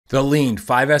The Lean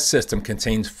 5S system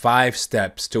contains 5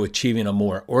 steps to achieving a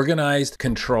more organized,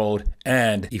 controlled,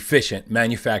 and efficient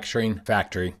manufacturing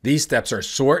factory. These steps are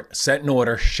sort, set in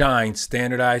order, shine,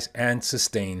 standardize, and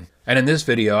sustain. And in this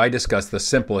video, I discuss the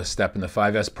simplest step in the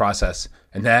 5S process,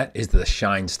 and that is the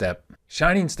shine step.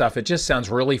 Shining stuff, it just sounds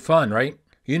really fun, right?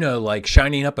 You know, like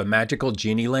shining up a magical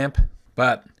genie lamp.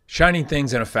 But shining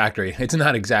things in a factory, it's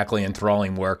not exactly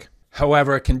enthralling work.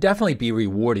 However, it can definitely be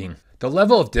rewarding. The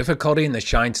level of difficulty in the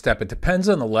shine step, it depends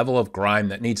on the level of grime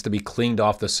that needs to be cleaned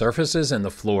off the surfaces and the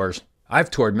floors.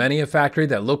 I've toured many a factory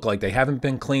that look like they haven't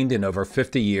been cleaned in over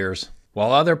 50 years,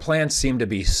 while other plants seem to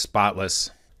be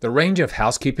spotless. The range of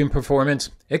housekeeping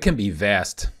performance, it can be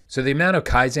vast. So the amount of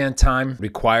kaizen time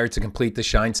required to complete the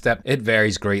shine step, it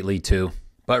varies greatly too.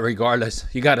 But regardless,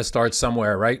 you gotta start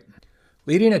somewhere, right?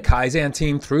 Leading a kaizen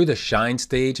team through the shine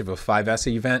stage of a 5S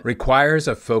event requires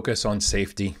a focus on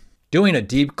safety. Doing a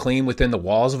deep clean within the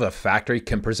walls of a factory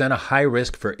can present a high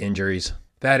risk for injuries.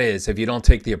 That is, if you don't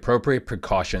take the appropriate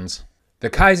precautions. The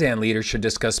kaizen leader should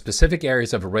discuss specific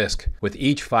areas of risk with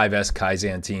each 5S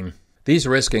kaizen team. These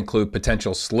risks include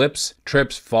potential slips,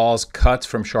 trips, falls, cuts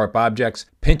from sharp objects,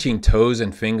 pinching toes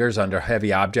and fingers under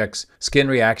heavy objects, skin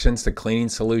reactions to cleaning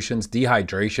solutions,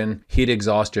 dehydration, heat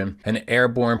exhaustion, and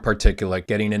airborne particulate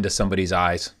getting into somebody's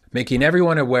eyes. Making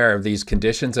everyone aware of these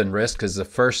conditions and risks is the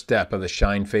first step of the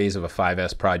shine phase of a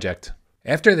 5S project.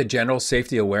 After the general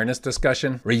safety awareness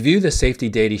discussion, review the safety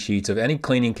data sheets of any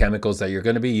cleaning chemicals that you're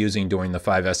going to be using during the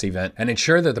 5S event and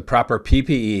ensure that the proper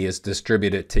PPE is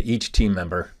distributed to each team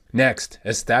member. Next,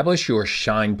 establish your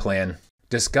shine plan.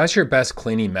 Discuss your best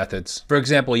cleaning methods. For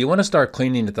example, you want to start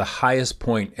cleaning at the highest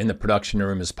point in the production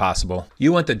room as possible.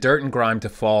 You want the dirt and grime to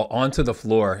fall onto the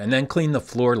floor and then clean the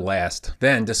floor last.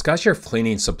 Then discuss your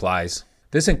cleaning supplies.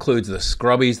 This includes the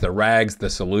scrubbies, the rags, the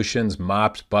solutions,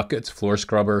 mops, buckets, floor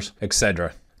scrubbers,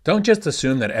 etc. Don't just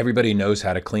assume that everybody knows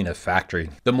how to clean a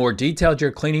factory. The more detailed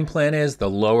your cleaning plan is, the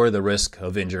lower the risk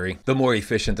of injury. The more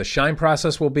efficient the shine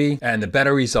process will be, and the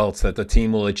better results that the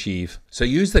team will achieve. So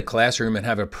use the classroom and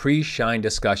have a pre-shine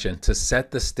discussion to set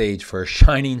the stage for a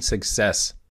shining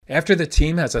success. After the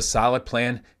team has a solid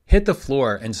plan, hit the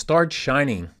floor and start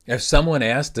shining. If someone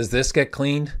asks, does this get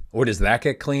cleaned or does that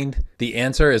get cleaned? The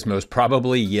answer is most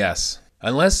probably yes.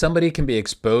 Unless somebody can be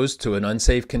exposed to an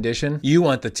unsafe condition, you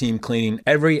want the team cleaning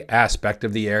every aspect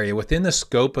of the area within the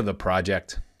scope of the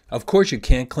project. Of course, you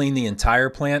can't clean the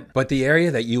entire plant, but the area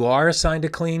that you are assigned to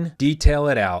clean, detail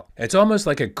it out. It's almost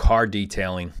like a car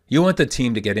detailing. You want the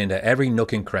team to get into every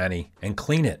nook and cranny and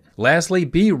clean it. Lastly,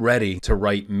 be ready to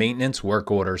write maintenance work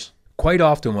orders. Quite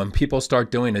often when people start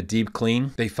doing a deep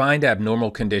clean, they find abnormal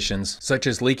conditions such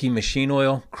as leaking machine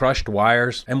oil, crushed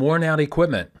wires, and worn out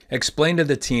equipment. Explain to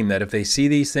the team that if they see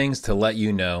these things to let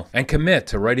you know, and commit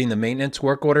to writing the maintenance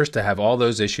work orders to have all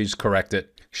those issues corrected.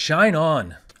 Shine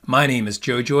on! My name is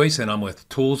Joe Joyce and I'm with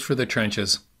Tools for the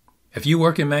Trenches. If you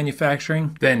work in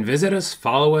manufacturing, then visit us,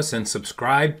 follow us, and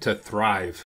subscribe to thrive.